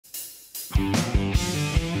Hello,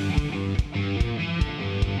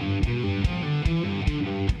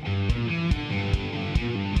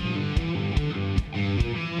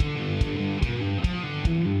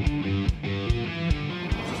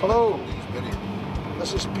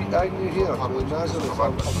 this is Pete Agnew here from the Nazareth.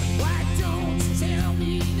 Why don't you tell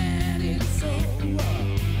me that it's over?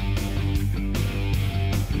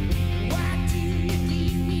 Why do you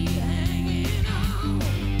keep me hanging on?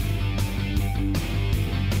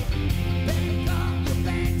 Pick up your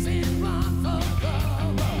bags and run for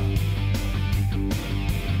cover.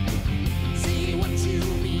 See what you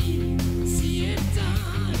mean, see it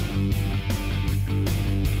done.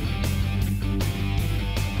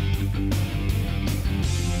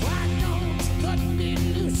 Why don't you cut me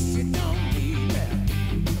loose? You don't need it.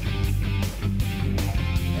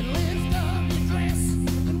 And lift up your dress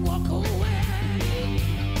and walk away.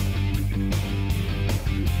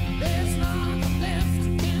 There's nothing left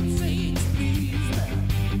you can say to please me.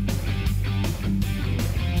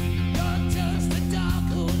 You're just a dog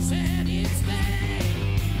who's had its day.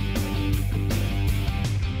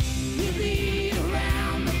 You beat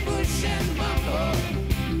around the bush and bumble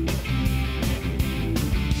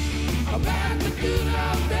about the good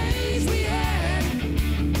old days we had.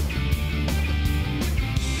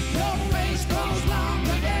 Your face grows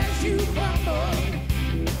longer as you crumble.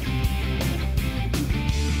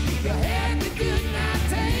 You had the good, now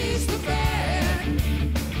taste the bad.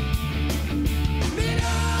 It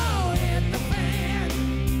all hit the fan.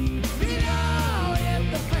 It all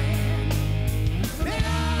hit the fan. It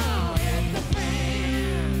all hit the fan.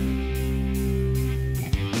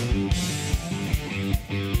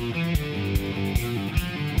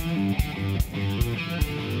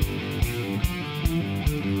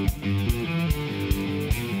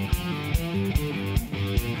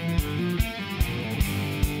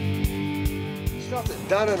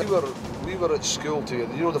 Darren, we were at school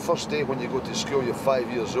together. You know the first day when you go to school, you're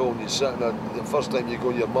 5 years old and you're sitting there, the first time you go,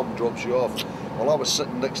 your mum drops you off. Well, I was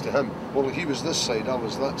sitting next to him. Well, he was this side, I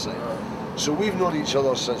was that side. So we've known each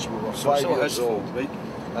other since we were 5 years old. Right?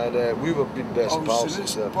 And we've been best pals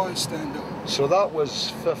since then. Boy, stand up. So that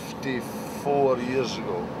was 54 years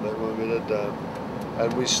ago that when we did that.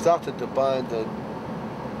 And we started the band in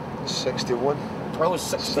 61. I was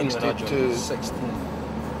 16 when I 62. joined.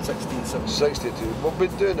 16, 17. 62. We've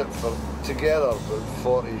been doing it for together about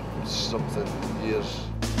 40 something years.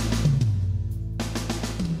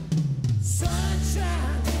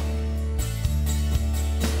 Sunshine,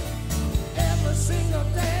 every single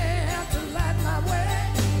day have to light my way,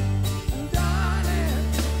 darling.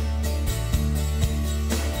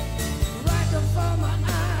 Right before my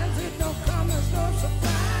eyes, it don't come as no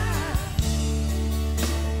surprise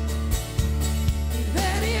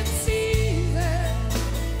that it's easy.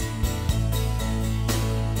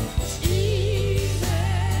 It's easy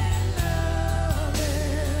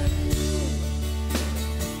loving you.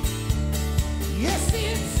 Yes,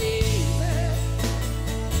 it's easy.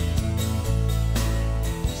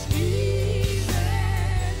 It's easy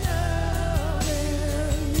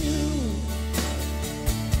loving you.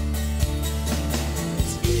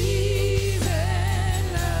 It's easy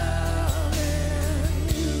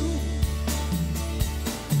loving you.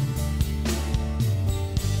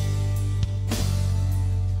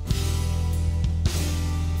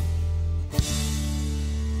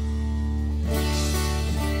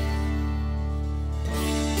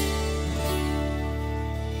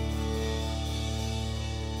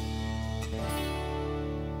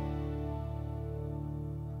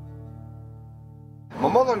 My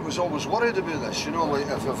mother was always worried about this, you know, like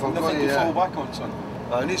if I'm going Nothing to to... fall back on, son.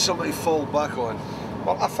 I need somebody to fall back on.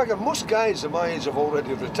 Well, I figure most guys at my age have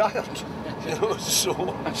already retired, you know, so...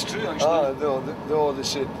 That's true, actually. They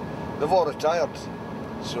said they've all retired,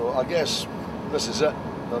 so I guess this is it.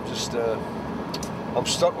 I'm just, I'm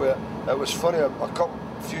stuck with it. It was funny, a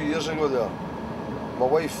few years ago there, my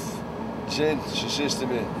wife, Jane, she says to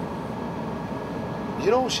me, you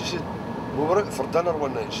know, she said, we were out for dinner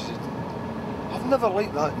one night, she said, I've never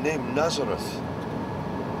liked that name, Nazareth.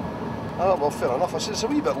 Ah, well, fair enough. I said, it's a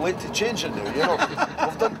wee bit late to change it now, you know.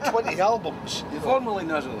 We've done 20 albums. You know. Formerly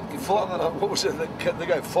Nazareth. What was it, the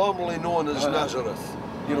guy formerly known as Nazareth?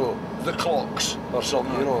 You know, the Clocks or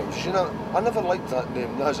something, you know. You know. I never liked that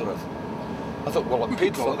name, Nazareth. I thought, well, I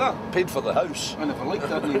paid for that. Paid for the house. I never liked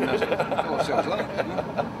that name, Nazareth. Call ourselves that, you know.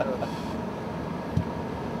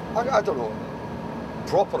 I don't know.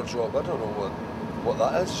 Proper job, I don't know what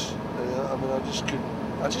that is. I mean, I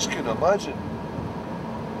just couldn't imagine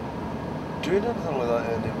doing anything like that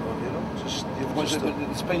anymore, you know. Just Was it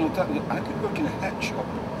the Spinal Tap? I could work in a hat shop.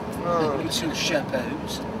 No. You could sell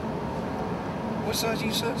chapeaus. What size are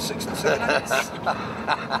you, sir? 6 and 7 eighths?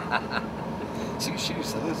 6 shoes,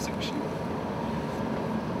 sir. 6 shoes.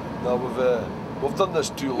 No, we've done this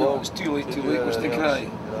too long. No, it's too late, what's the cry?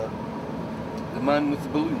 Yeah. The man with the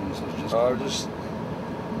balloons has just...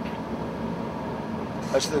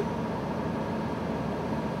 It's the...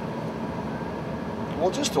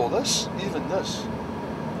 Well, just all this, even this.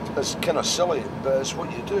 It's kind of silly, but it's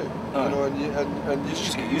what you do, you know, and you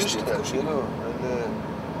just get used to it, you know. And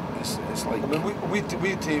it's like... I mean, we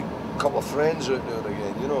take a couple of friends out there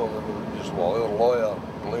again, you know, and we just lawyer,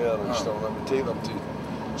 Blair and stuff, and we take them to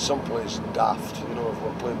someplace daft, you know, if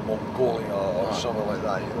we're playing Mongolia or something like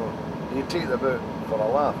that, you know. And you take them out for a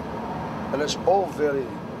laugh, and it's all very,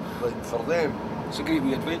 like, for them. It's a great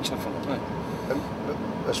wee adventure for them, And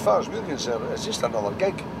as far as we're concerned, it's just another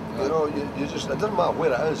gig. You know, you just, it doesn't matter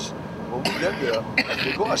where it is. When we get there, if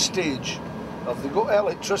they've got a stage, if they've got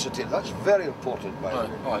electricity, that's very important, by the way.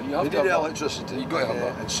 You have They to need have electricity. You've got to have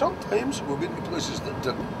that. And sometimes we've been to places that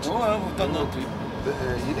didn't. We've done that too. But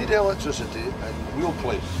you need electricity, and we'll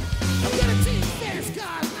play. I'm gonna take fast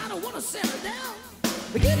cars and I don't wanna settle down.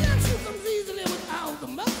 The getting out you comes easily without the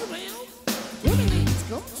muscle around. Women ladies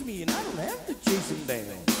come to me and I don't have to chase them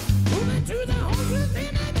down. Moving to the horses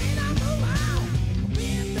and I may not move out.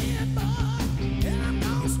 Being bad boy and I'm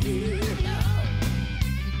gonna steal your love.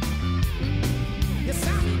 Yes,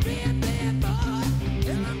 I'm a bad boy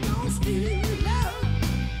and I'm gonna steal your love.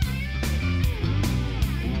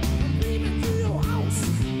 I'm leaving to your house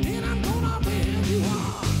and I'm gonna build you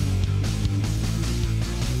up.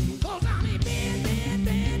 'Cause I'm a bad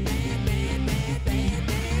boy.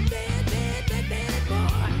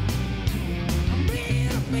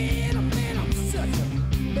 I'm such a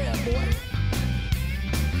bad boy.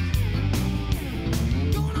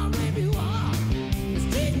 Gonna rip you off,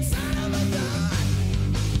 stinking son of a gun.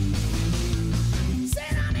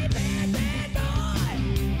 Said I'm a bad boy.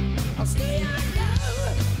 I'll stay on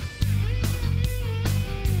love.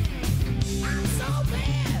 I'm so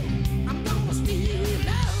bad, I'm gonna steal your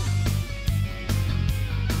love.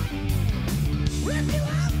 Rip you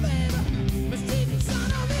off, baby, stinking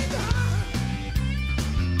son of a gun.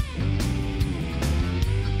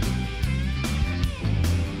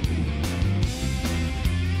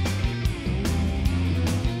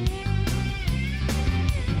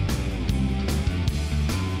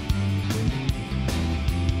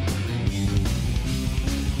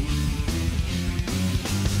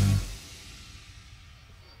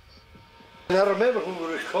 And I remember when we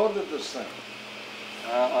recorded this thing.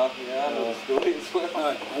 Yeah, I know the story.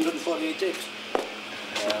 148 takes.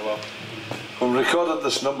 Well. When we recorded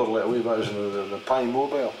this number like a wee bit, it was in the Pi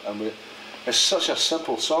Mobile, and it's such a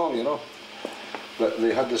simple song, you know. But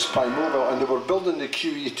they had this Pi Mobile, and they were building the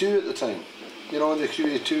QE2 at the time. You know, when the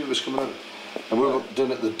QE2 was coming out, and we were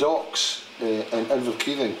doing it at the docks in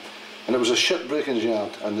Inverkeithing, and it was a shipbreaking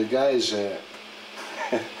yard, and the guys,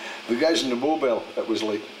 the guys in the mobile, it was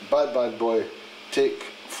like bad boy, take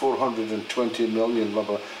 420 million, blah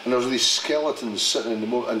blah, and there was these skeletons sitting in the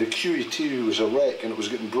mobile, and the QE2 was a wreck, and it was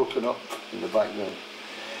getting broken up in the background.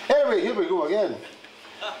 Anyway, here we go again.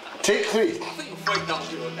 Take 3. I think you'll find that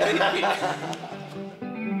anyway.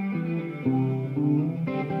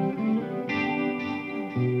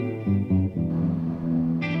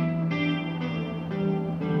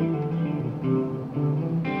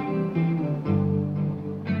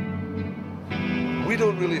 We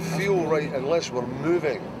don't really feel right unless we're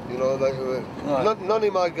moving, you know. Like, none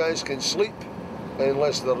of my guys can sleep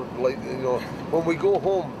unless they're like, you know. When we go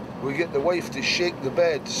home, we get the wife to shake the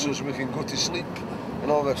bed so we can go to sleep and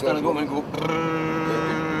all that.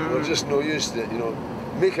 We're just no use to it, you know.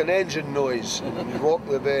 Make an engine noise and you rock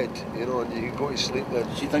the bed, you know, and you can go to sleep then.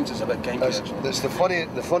 She thinks it's a bit kinky. That's the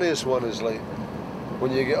funniest one is like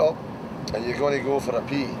when you get up and you're going to go for a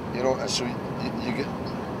pee, you know, and so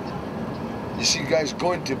you see guys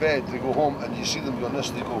going to bed, they go home and you see them going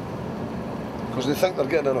this, they go, because they think they're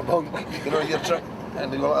getting in a bunk, you know, you're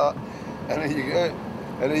and they go like that, and then you get out,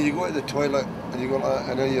 and then you go to the toilet, and you go like that,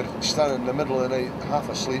 and then you're standing in the middle of the night, half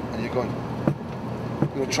asleep, and you're going,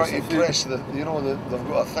 you know, trying to press the, you know, they've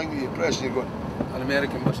got a thing that you press, and you're going, an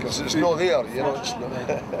American must because it's not there, you know, it's not.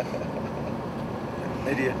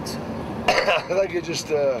 Idiot. I think it just...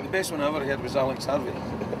 The best one I ever heard was Alex Harvey.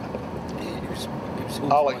 He was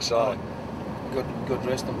home Alex, God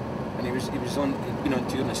rest him. And he'd been on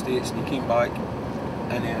tour in the States, and he came back,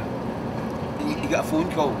 and he got a phone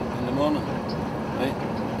call in the morning, right?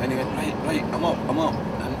 And he went, right, I'm up.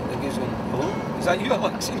 And the guy's going, hello? Is that you,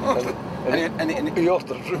 Alex? You know? And he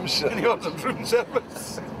ordered room service. And he ordered room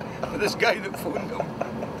service. This guy that phoned him.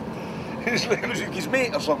 He's like, It was like his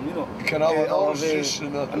mate or something, you know. Can I have an I'll orange have, juice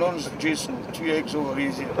and an orange juice and 2 eggs over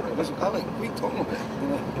easy. I was like, Alec, what are you talking about? You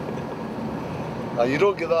know? You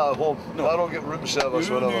don't get that at home. No. I don't get room service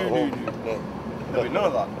when I'm at home. No, none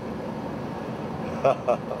of that.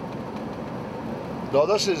 No,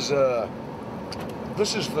 this is the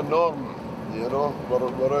norm, you know.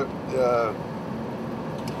 We're out.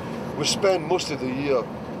 We spend most of the year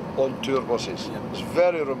on tour buses. Yeah. It's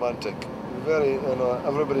very romantic. Very, you know.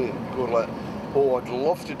 Everybody go like, "Oh, I'd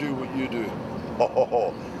love to do what you do."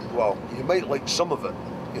 Oh, well, you might like some of it,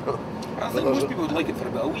 you know. I think most people would like it for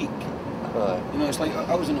about a week. You know, it's like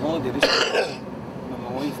I was on holiday this week with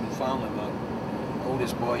my wife and family, my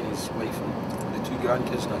oldest boy and his wife and the 2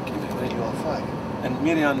 grandkids that came in, right? You're fine. And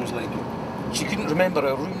Marianne was like, she couldn't remember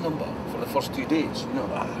her room number for the first 2 days, you know.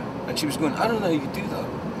 And she was going, I don't know how you do that.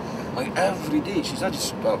 Like every day, she's not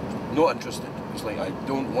not interested. It's like, I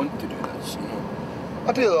don't want to do this, you know.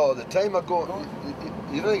 I do that all the time. I go,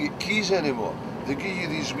 you don't get keys anymore. They give you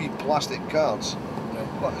these wee plastic cards.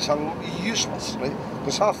 Well, it's useless, right?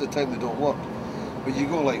 Because half the time they don't work. But you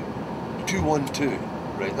go like 212,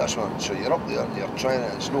 right? That's one. So you're up there, you're trying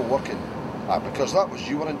it, it's not working. Because that was,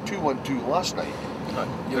 you were in 212 last night.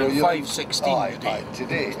 You're in 516 today.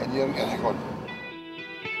 Today, and you're going.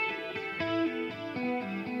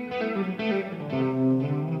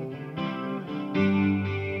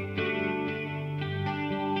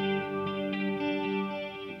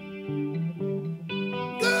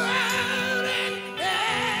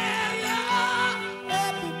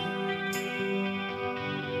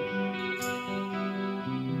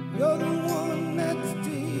 You're the one that's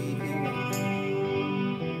taking it.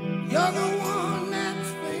 You're the one that's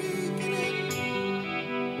faking it.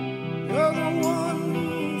 You're the one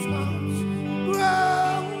whose heart's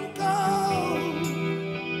grown cold.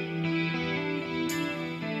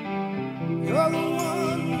 You're the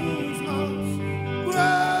one whose heart's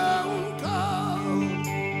grown cold.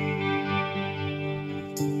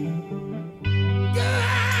 Go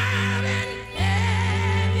out and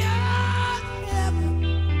have your heaven.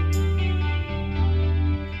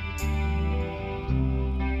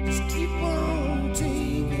 Just keep on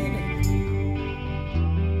taking it,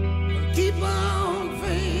 and keep on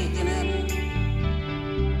faking it.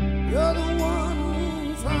 You're the one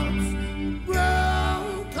whose heart's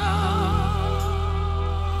grown cold.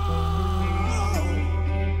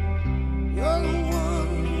 You're the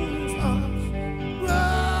one whose heart's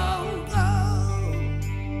grown cold.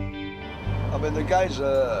 I mean, the guys,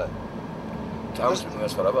 Tom's been with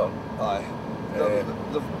us forever. aye,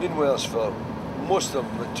 they've been with us for most of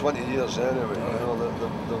them, like 20 years anyway. You know,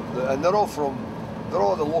 and they're all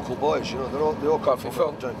the local boys. You know, they all come from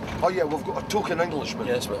Phil. town. Oh yeah, we've got a token Englishman.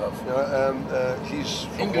 Yes, we have. He's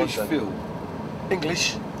from English London. Phil.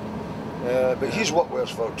 English, but he's worked with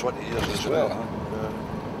us for 20 years as well.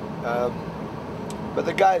 But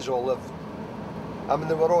the guys all live. I mean,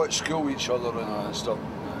 they were all at school with each other and stuff.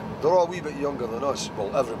 They're all a wee bit younger than us.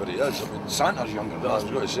 Well, everybody is. I mean, Santa's younger than I us.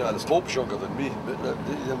 was going to say the Pope's younger than me, but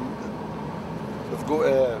they've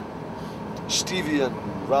got Stevie and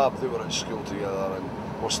Rab. They were at school together, and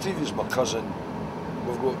well, Stevie's my cousin.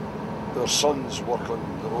 We've got their sons work on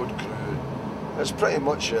the road crew. It's pretty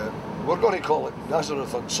much we're going to call it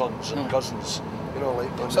Nazareth and Sons and Cousins. You know,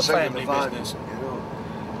 like on It's the a side of the family van. business.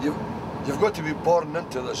 You know, you've got to be born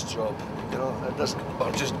into this job. You know, it doesn't.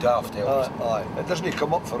 Or just daft, Aye, it doesn't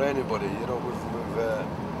come up for anybody. You know,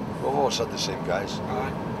 we've always had the same guys.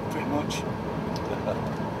 Aye, pretty much.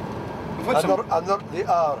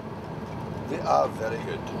 They are very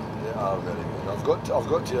good. They are very good. I've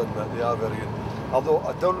got to admit they are very good. Although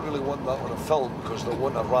I don't really want that on a film because they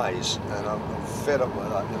want a rise, and I'm fed up with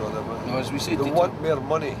that. You know, No, as we said, they want more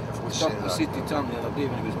money. If we say I that. said to Tom the other day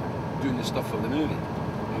when he was doing the stuff for the movie,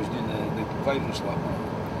 he was doing the virus slap.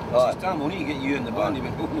 I said, Tom, I need to get you in the band. He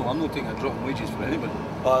went, oh no, I'm not taking a drop in wages for anybody.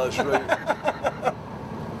 That's right.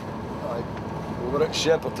 We were at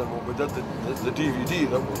Shepperton when we did the DVD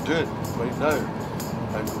that we're doing right now,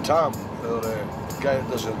 and Tam, our guy that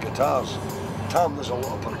does our guitars, Tam does a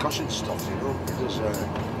lot of percussion stuff, you know. He does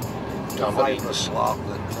the virus slap,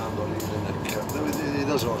 the tambourine, and he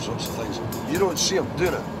does all sorts of things. You don't see him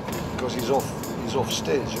doing it because he's off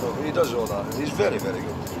stage, you know. But he does all that, and he's very, very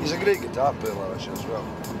good. He's a great guitar player, actually, as well.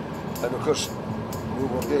 And of course, we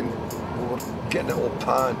were getting it all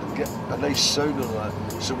panned and getting a nice sound on that.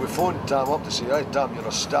 So we phoned Tam up to say, "Hey Tam, you're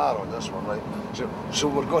a star on this one, right? So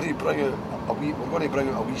we're going to bring out a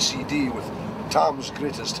wee CD with Tam's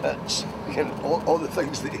greatest hits, you know, all the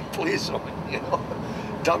things that he plays on, you know."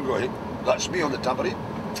 Tam going, "That's me on the tambourine,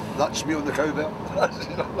 that's me on the cowbell."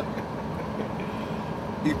 You know,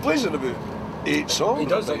 he plays in about 8 songs. He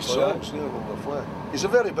does 8 actually, songs. Yeah, on the fly. He's a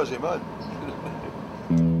very busy man.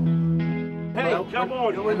 Hey, come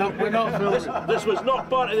on! We're not filming. This was not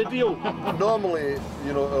part of the deal. Normally,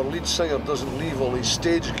 you know, our lead singer doesn't leave all his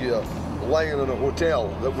stage gear lying in a hotel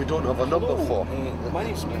that we don't have a number for. My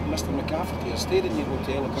name's Mr. McCafferty. I stayed in your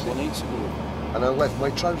hotel a couple of nights ago. And I left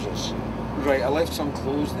my trousers. Right, I left some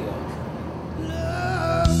clothes there.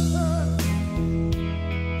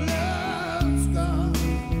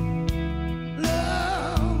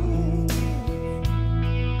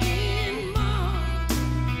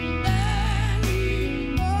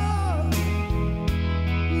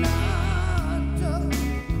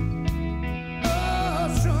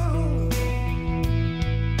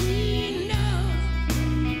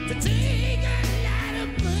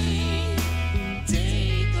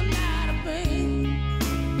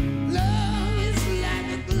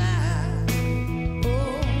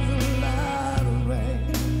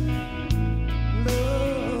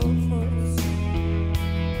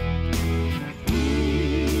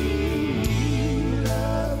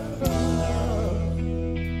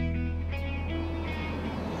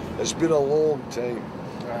 It's been a long time.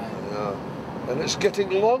 Yeah. And it's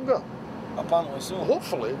getting longer. Apparently so.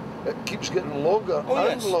 Hopefully, it keeps getting longer and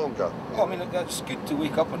yes. longer. Oh, I mean, that's good to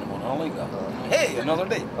wake up in the morning. I like that. Hey, another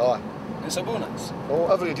day. Aye. It's a bonus. Oh,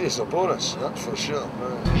 every day's a bonus, that's for sure.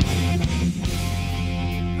 Right.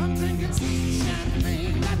 I'm drinking sweet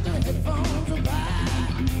champagne, got the headphones of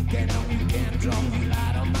mine. Can't draw me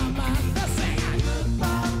light on my mind. They're saying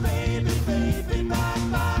goodbye, baby, baby,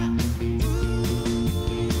 bye-bye.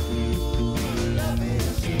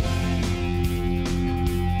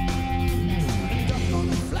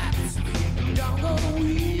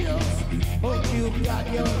 Hope you got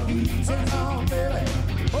your heaters on, baby.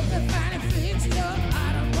 Hope they finally fixed your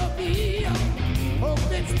automobile.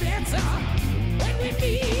 Hope it's better when we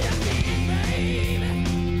meet again, baby.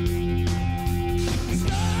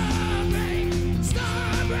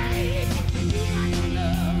 Starbreak, you got your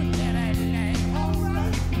love that I like.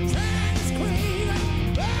 Alright, time is crazy,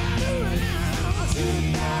 right around. I should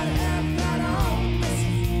not have got on this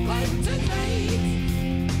flight tonight.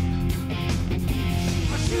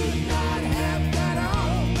 I should not have got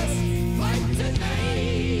on this flight tonight.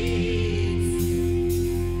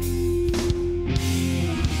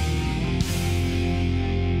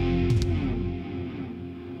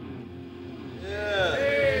 Yeah.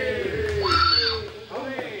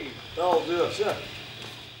 Hey. That'll do it, sir.